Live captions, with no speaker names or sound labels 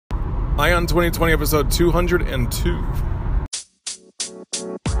Ion 2020 episode 202.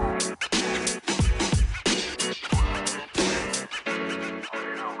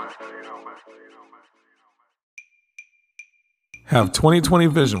 Have 2020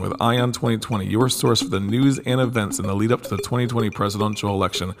 vision with Ion 2020, your source for the news and events in the lead up to the 2020 presidential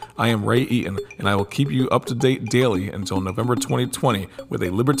election. I am Ray Eaton, and I will keep you up to date daily until November 2020 with a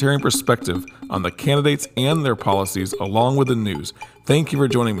libertarian perspective on the candidates and their policies along with the news. Thank you for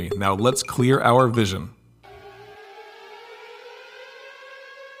joining me. Now let's clear our vision.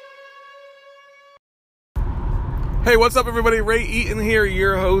 Hey, what's up everybody? Ray Eaton here,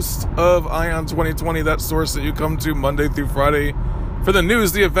 your host of Ion 2020, that source that you come to Monday through Friday for the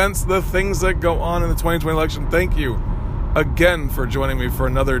news, the events, the things that go on in the 2020 election. Thank you again for joining me for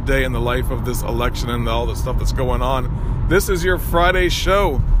another day in the life of this election and all the stuff that's going on. This is your Friday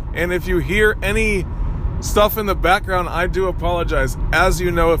show, and if you hear any stuff in the background, I do apologize. As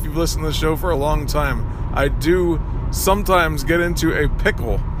you know, if you've listened to the show for a long time, I do sometimes get into a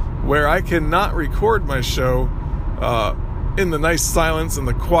pickle where I cannot record my show in the nice silence and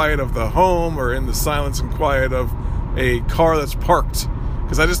the quiet of the home, or in the silence and quiet of a car that's parked,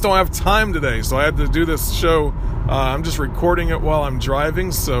 because I just don't have time today. So I had to do this show. I'm just recording it while I'm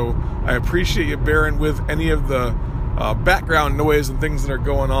driving, so I appreciate you bearing with any of the background noise and things that are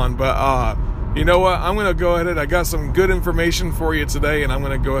going on. But you know what? I'm going to go ahead. I got some good information for you today, and I'm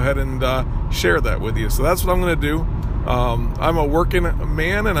going to go ahead and share that with you. So that's what I'm going to do. I'm a working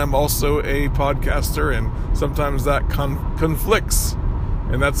man, and I'm also a podcaster, and sometimes that conflicts,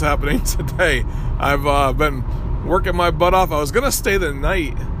 and that's happening today. I've been working my butt off. I was going to stay the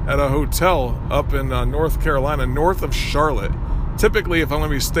night at a hotel up in North Carolina, north of Charlotte. Typically, if I'm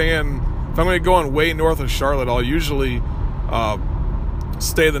going to be going way north of Charlotte, I'll usually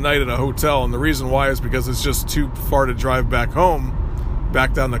stay the night at a hotel, and the reason why is because it's just too far to drive back home,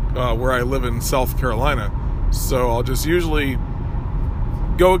 back down to where I live in South Carolina. So I'll just usually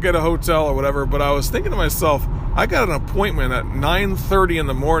go get a hotel or whatever. But I was thinking to myself, I got an appointment at 9:30 in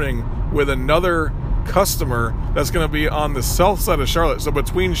the morning with another customer that's going to be on the south side of Charlotte. So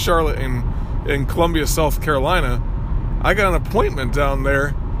between Charlotte and Columbia, South Carolina, I got an appointment down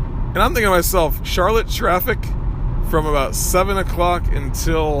there. And I'm thinking to myself, Charlotte traffic from about 7 o'clock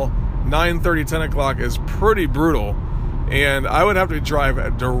until 9:30, 10 o'clock is pretty brutal. And I would have to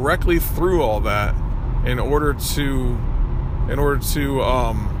drive directly through all that in order to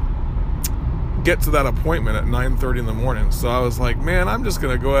get to that appointment at 9:30 in the morning. So I was like, man, I'm just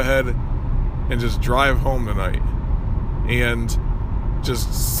going to go ahead and just drive home tonight and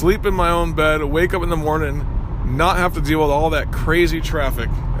just sleep in my own bed, wake up in the morning, not have to deal with all that crazy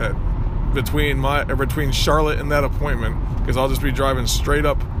traffic between Charlotte and that appointment, because I'll just be driving straight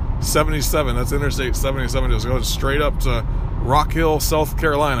up 77. That's Interstate 77, just going straight up to Rock Hill, South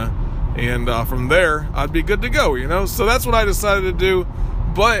Carolina. And from there, I'd be good to go, you know? So that's what I decided to do.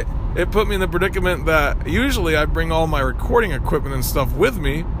 But it put me in the predicament that usually I bring all my recording equipment and stuff with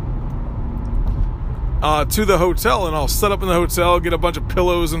me to the hotel. And I'll set up in the hotel, get a bunch of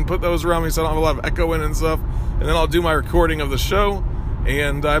pillows and put those around me so I don't have a lot of echo in and stuff. And then I'll do my recording of the show.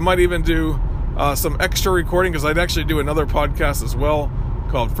 And I might even do some extra recording, because I'd actually do another podcast as well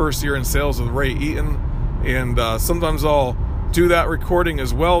called First Year in Sales with Ray Eaton. And sometimes I'll do that recording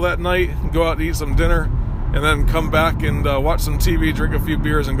as well that night, go out to eat some dinner, and then come back and watch some TV, drink a few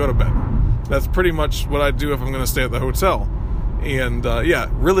beers, and go to bed. That's pretty much what I do if I'm going to stay at the hotel. And yeah,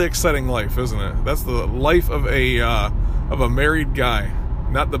 really exciting life, isn't it? That's the life of a married guy,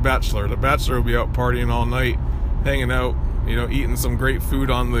 not the bachelor. The bachelor will be out partying all night, hanging out, you know, eating some great food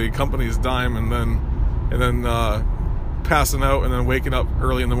on the company's dime, and then passing out, and then waking up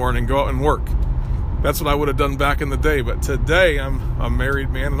early in the morning, go out and work. That's what I would have done back in the day. But today I'm a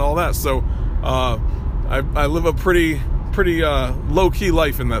married man and all that. So I live a pretty low-key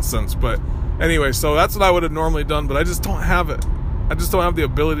life in that sense. But anyway, so that's what I would have normally done. But I just don't have it. I just don't have the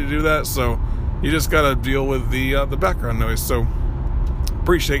ability to do that. So you just got to deal with the background noise. So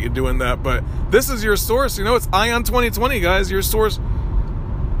appreciate you doing that. But this is your source. You know, it's Ion 2020, guys. Your source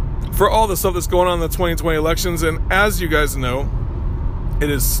for all the stuff that's going on in the 2020 elections. And as you guys know, it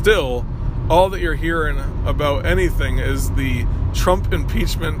is still... all that you're hearing about anything is the Trump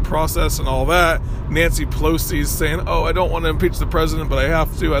impeachment process and all that. Nancy Pelosi's saying, oh, I don't want to impeach the president, but I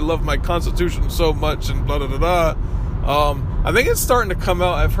have to. I love my Constitution so much, and blah, blah, blah, blah. I think it's starting to come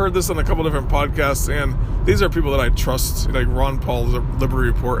out. I've heard this on a couple different podcasts, and these are people that I trust, like Ron Paul's Liberty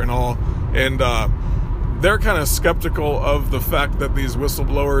Report and all. And they're kind of skeptical of the fact that these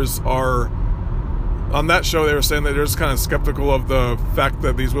whistleblowers are... on that show, they were saying that they're just kind of skeptical of the fact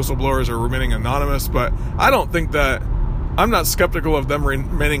that these whistleblowers are remaining anonymous, but I don't think that I'm not skeptical of them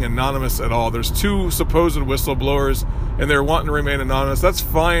remaining anonymous at all. There's 2 supposed whistleblowers, and they're wanting to remain anonymous. That's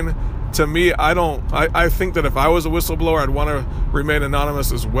fine. To me, I think that if I was a whistleblower, I'd want to remain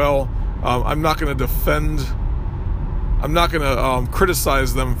anonymous as well. I'm not going to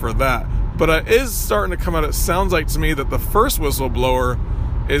criticize them for that. But it is starting to come out. It sounds like to me that the first whistleblower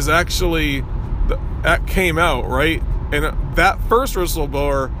is actually that came out, right? And that first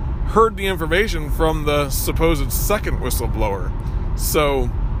whistleblower heard the information from the supposed second whistleblower. So,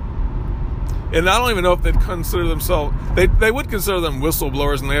 and I don't even know if they'd consider themselves, they would consider them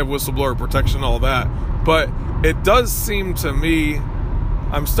whistleblowers, and they have whistleblower protection and all that. But it does seem to me,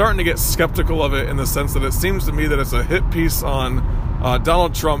 I'm starting to get skeptical of it in the sense that it seems to me that it's a hit piece on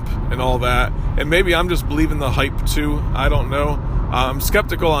Donald Trump and all that. And maybe I'm just believing the hype too. I don't know. I'm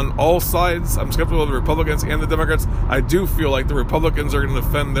skeptical on all sides. I'm skeptical of the Republicans and the Democrats. I do feel like the Republicans are going to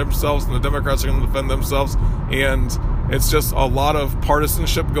defend themselves and the Democrats are going to defend themselves. And it's just a lot of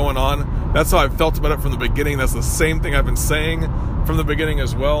partisanship going on. That's how I felt about it from the beginning. That's the same thing I've been saying from the beginning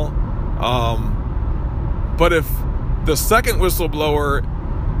as well. But if the second whistleblower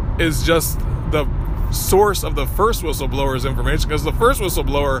is just the source of the first whistleblower's information, because the first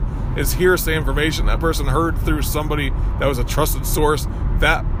whistleblower is hearsay information that person heard through somebody that was a trusted source,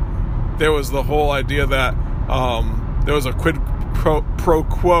 that there was the whole idea that there was a quid pro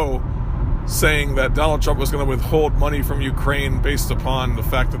quo saying that Donald Trump was going to withhold money from Ukraine based upon the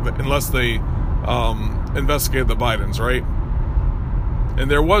fact that unless they investigated the Bidens, right? And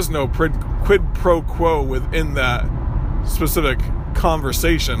there was no quid pro quo within that specific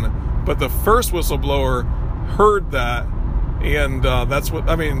conversation, but the first whistleblower heard that, and that's what,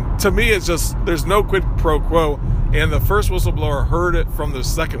 I mean, to me it's just, there's no quid pro quo, and the first whistleblower heard it from the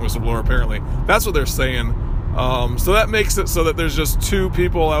second whistleblower, apparently. That's what they're saying. So that makes it so that there's just 2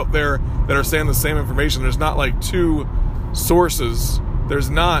 people out there that are saying the same information. There's not like 2 sources. There's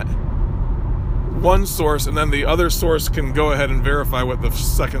not one source and then the other source can go ahead and verify what the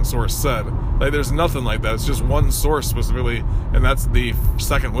second source said. Like, there's nothing like that. It's just one source specifically, and that's the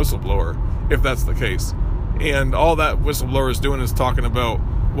second whistleblower, if that's the case. And all that whistleblower is doing is talking about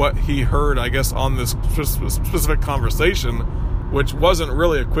what he heard, I guess, on this specific conversation, which wasn't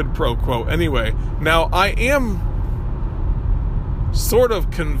really a quid pro quo anyway. Now, I am sort of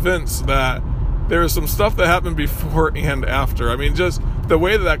convinced that there is some stuff that happened before and after. I mean, just the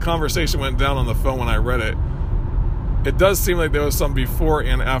way that conversation went down on the phone when I read it, it does seem like there was some before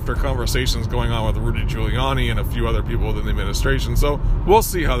and after conversations going on with Rudy Giuliani and a few other people within the administration. So we'll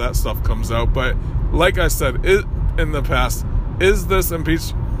see how that stuff comes out. But like I said in the past, is this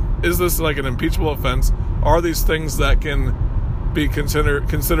like an impeachable offense? Are these things that can be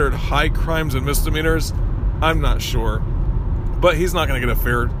considered high crimes and misdemeanors? I'm not sure. But he's not going to get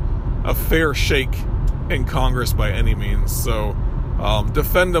a fair shake in Congress by any means. So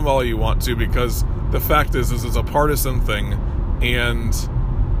defend him all you want to, because the fact is it's a partisan thing, and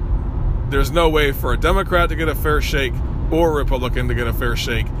there's no way for a Democrat to get a fair shake or a Republican to get a fair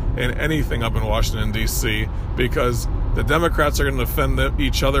shake in anything up in Washington, D.C., because the Democrats are going to defend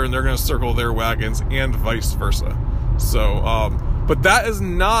each other and they're going to circle their wagons, and vice versa. So, but that is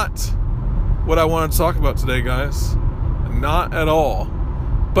not what I want to talk about today, guys. Not at all.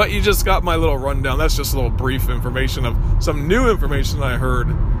 But you just got my little rundown. That's just a little brief information of some new information I heard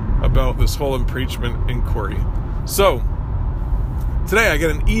about this whole impeachment inquiry. So, today I get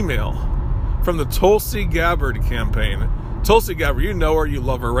an email from the Tulsi Gabbard campaign. Tulsi Gabbard, you know her, you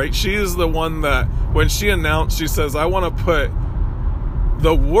love her, right? She is the one that, when she announced, she says, I want to put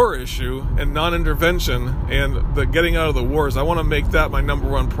the war issue and non-intervention and the getting out of the wars, I want to make that my number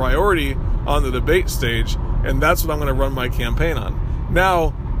one priority on the debate stage, and that's what I'm going to run my campaign on.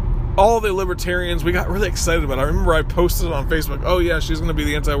 Now, all the libertarians, we got really excited about it. I remember I posted it on Facebook, oh yeah, she's going to be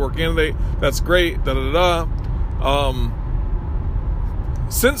the anti-war candidate, that's great, da-da-da-da.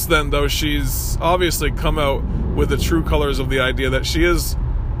 Since then, though, she's obviously come out with the true colors of the idea that she is,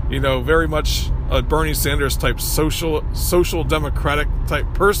 you know, very much a Bernie Sanders type social democratic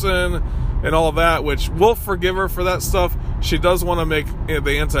type person and all of that, which we'll forgive her for that stuff. She does want to make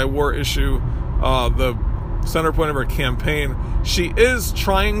the anti-war issue the center point of her campaign. She is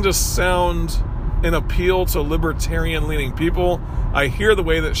trying to sound an appeal to libertarian-leaning people. I hear the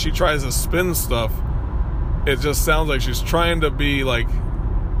way that she tries to spin stuff. It just sounds like she's trying to be like,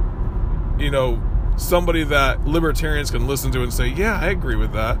 you know, somebody that libertarians can listen to and say, yeah, I agree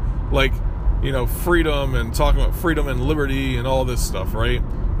with that. Like, you know, freedom and talking about freedom and liberty and all this stuff, right?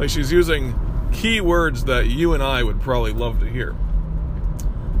 Like, she's using key words that you and I would probably love to hear.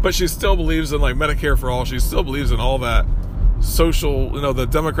 But she still believes in, like, Medicare for all. She still believes in all that social, the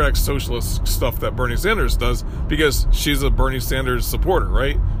Democratic socialist stuff that Bernie Sanders does, because she's a Bernie Sanders supporter,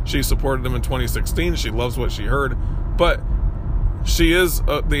 right? She supported him in 2016. She loves what she heard, but she is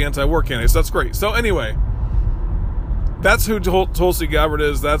the anti-war candidate, so that's great. So anyway, that's who Tulsi Gabbard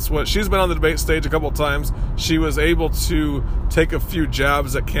is. That's what she's been on the debate stage a couple of times. She was able to take a few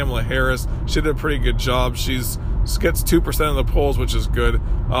jabs at Kamala Harris. She did a pretty good job. She gets 2% of the polls, which is good.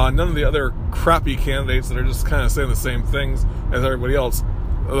 None of the other crappy candidates that are just kind of saying the same things as everybody else,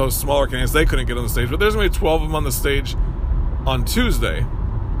 those smaller candidates, they couldn't get on the stage. But there's going to be 12 of them on the stage on Tuesday.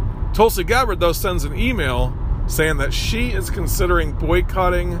 Tulsi Gabbard, though, sends an email saying that she is considering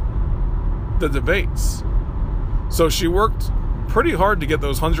boycotting the debates. So she worked pretty hard to get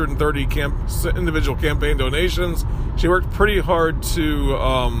those 130 individual campaign donations. She worked pretty hard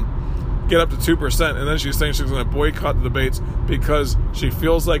to get up to 2%, and then she's saying she's going to boycott the debates because she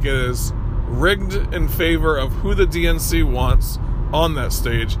feels like it is rigged in favor of who the DNC wants on that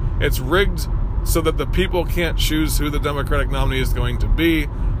stage. It's rigged so that the people can't choose who the Democratic nominee is going to be,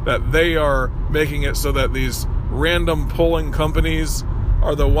 that they are making it so that these random polling companies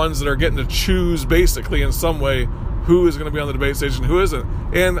are the ones that are getting to choose, basically, in some way, who is going to be on the debate stage and who isn't.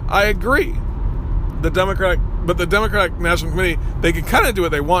 And I agree. The Democratic National Committee, they can kind of do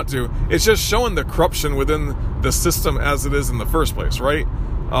what they want to. It's just showing the corruption within the system as it is in the first place, right?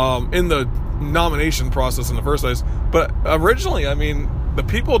 In the nomination process in the first place. But originally, I mean, the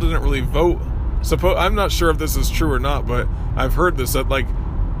people didn't really vote. I'm not sure if this is true or not, but I've heard this, that like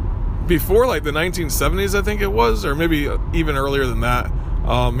before like the 1970s, I think it was, or maybe even earlier than that.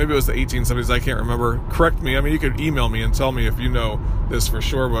 Maybe it was the 1870s, I can't remember. Correct me. I mean, you could email me and tell me if you know this for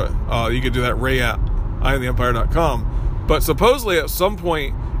sure, but you could do that, ray@eyeoftheempire.com. But supposedly at some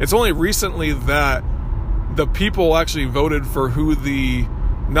point, it's only recently that the people actually voted for who the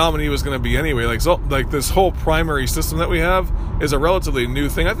nominee was going to be anyway. Like this whole primary system that we have is a relatively new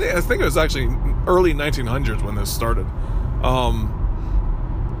thing. I think it was actually early 1900s when this started.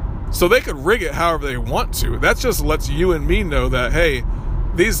 So they could rig it however they want to. That just lets you and me know that, hey,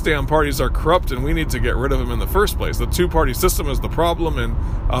 these damn parties are corrupt and we need to get rid of them in the first place. The two-party system is the problem, and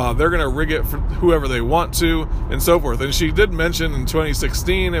they're going to rig it for whoever they want to, and so forth. And she did mention in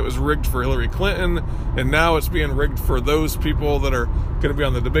 2016 it was rigged for Hillary Clinton, and now it's being rigged for those people that are going to be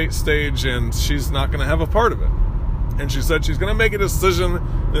on the debate stage, and she's not going to have a part of it. And she said she's going to make a decision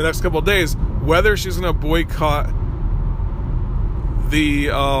in the next couple of days whether she's going to boycott the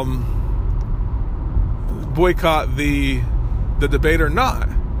debate or not.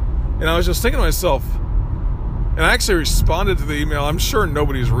 And I was just thinking to myself, and I actually responded to the email. I'm sure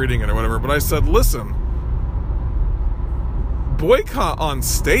nobody's reading it or whatever, but I said, listen, boycott on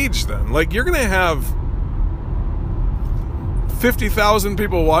stage then. Like, you're going to have 50,000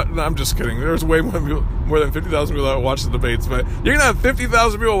 people watch. No, I'm just kidding. There's way more than 50,000 people that watch the debates, but you're going to have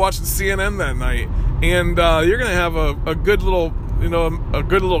 50,000 people watching CNN that night, and you're going to have a good little, a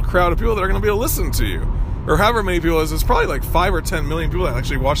good little crowd of people that are going to be able to listen to you. Or however many people it is. It's probably like 5 or 10 million people that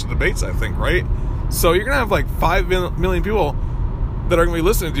actually watch the debates, I think, right? So you're going to have like 5 million people that are going to be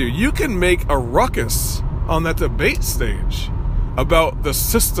listening to you. You can make a ruckus on that debate stage about the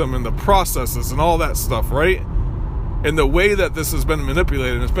system and the processes and all that stuff, right? And the way that this has been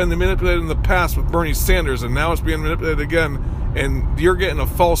manipulated. And it's been manipulated in the past with Bernie Sanders, and now it's being manipulated again. And you're getting a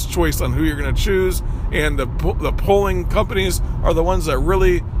false choice on who you're going to choose. And the polling companies are the ones that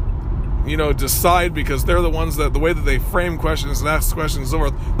really, decide, because they're the ones that, the way that they frame questions and ask questions and so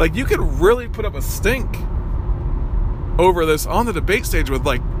forth. Like, you could really put up a stink over this on the debate stage with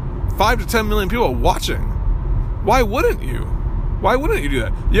like 5 to 10 million people watching. Why wouldn't you? Why wouldn't you do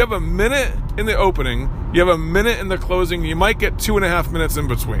that? You have a minute in the opening, you have a minute in the closing, you might get 2.5 minutes in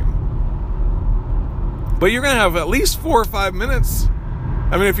between. But you're going to have at least 4 or 5 minutes.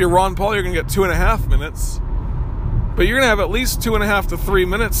 I mean, if you're Ron Paul, you're going to get 2.5 minutes. But you're going to have at least 2.5 to 3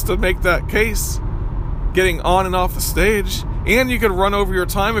 minutes to make that case, getting on and off the stage. And you could run over your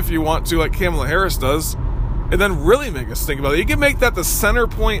time if you want to, like Kamala Harris does, and then really make us think about it. You can make that the center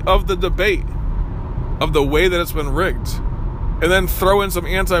point of the debate, of the way that it's been rigged. And then throw in some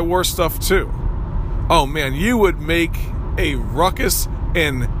anti-war stuff too. Oh man, you would make a ruckus,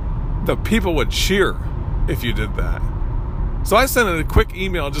 and the people would cheer if you did that. So I sent a quick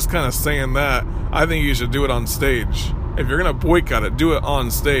email just kind of saying that I think you should do it on stage. If you're going to boycott it, do it on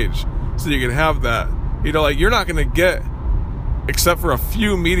stage so you can have that. Like, you're not going to get, except for a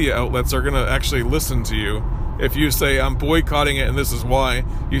few media outlets are going to actually listen to you. If you say, I'm boycotting it and this is why,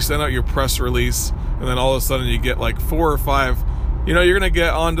 you send out your press release, and then all of a sudden you get like 4 or 5. You're going to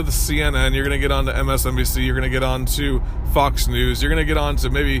get onto the CNN, you're going to get onto MSNBC, you're going to get onto Fox News, you're going to get onto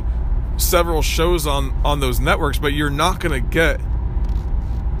maybe several shows on those networks, but you're not going to get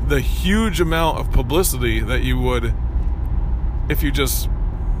the huge amount of publicity that you would if you just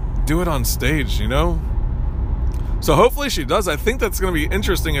do it on stage, you know? So hopefully she does. I think that's going to be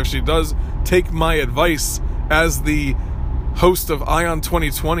interesting if she does take my advice as the host of Ion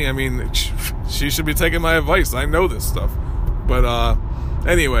 2020. I mean, she should be taking my advice. I know this stuff. But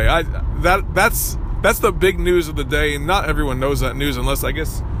anyway, that's the big news of the day. And not everyone knows that news unless, I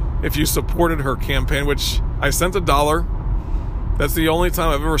guess, if you supported her campaign, which I sent $1. That's the only time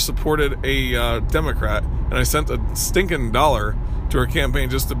I've ever supported a Democrat. And I sent a stinking $1 to her campaign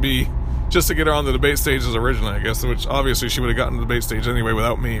just to get her on the debate stages originally, I guess, which obviously she would have gotten to the debate stage anyway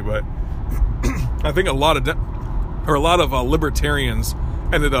without me. But I think a lot of libertarians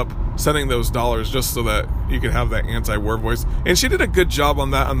ended up sending those dollars just so that you could have that anti-war voice. And she did a good job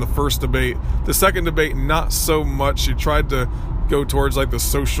on that on the first debate. The second debate, not so much. She tried to go towards like the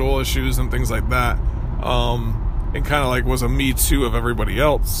social issues and things like that, and kind of like was a Me Too of everybody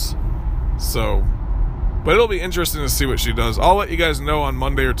else. So, but it'll be interesting to see what she does. I'll let you guys know on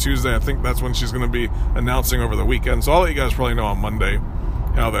Monday or Tuesday. I think that's when she's going to be announcing over the weekend. So I'll let you guys probably know on Monday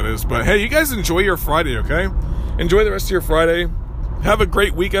how that is. But hey, you guys enjoy your Friday, okay? Enjoy the rest of your Friday. Have a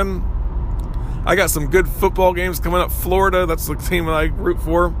great weekend. I got some good football games coming up. Florida, that's the team that I root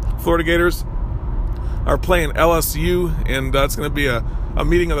for. Florida Gators are playing LSU, and it's going to be a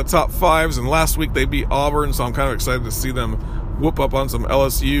meeting of the top fives. And last week they beat Auburn, so I'm kind of excited to see them whoop up on some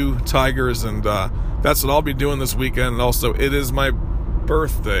LSU Tigers, and that's what I'll be doing this weekend. And also, it is my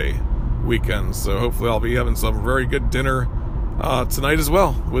birthday weekend, so hopefully I'll be having some very good dinner tonight as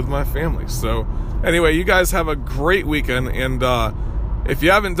well with my family. So anyway, you guys have a great weekend, and if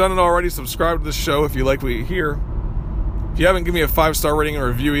you haven't done it already, subscribe to the show if you like what you hear. If you haven't given me a 5-star rating or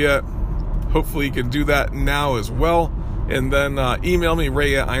review yet, hopefully you can do that now as well. And then email me,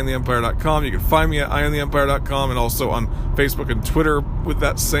 ray@iontheempire.com. You can find me at iontheempire.com, and also on Facebook and Twitter with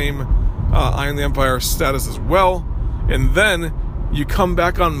that same Ion the Empire status as well. And then you come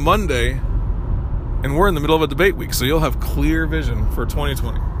back on Monday, and we're in the middle of a debate week, so you'll have clear vision for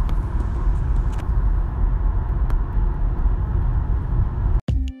 2020.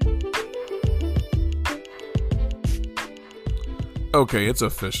 Okay, it's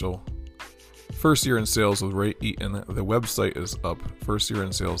official. First Year in Sales with Ray Eaton. The website is up,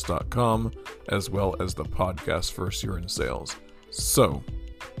 firstyearinsales.com, as well as the podcast First Year in Sales. So,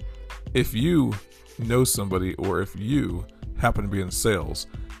 if you know somebody, or if you happen to be in sales,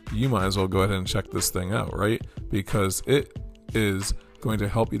 you might as well go ahead and check this thing out, right? Because it is going to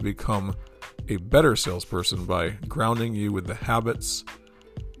help you to become a better salesperson by grounding you with the habits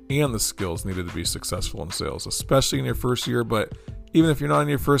and the skills needed to be successful in sales, especially in your first year. But even if you're not in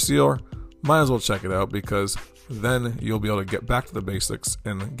your first year, might as well check it out, because then you'll be able to get back to the basics,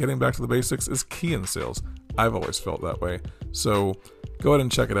 and getting back to the basics is key in sales. I've always felt that way. So go ahead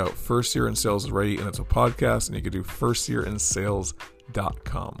and check it out. First Year in Sales is Ray, and it's a podcast, and you can do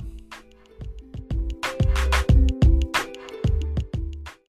firstyearinsales.com.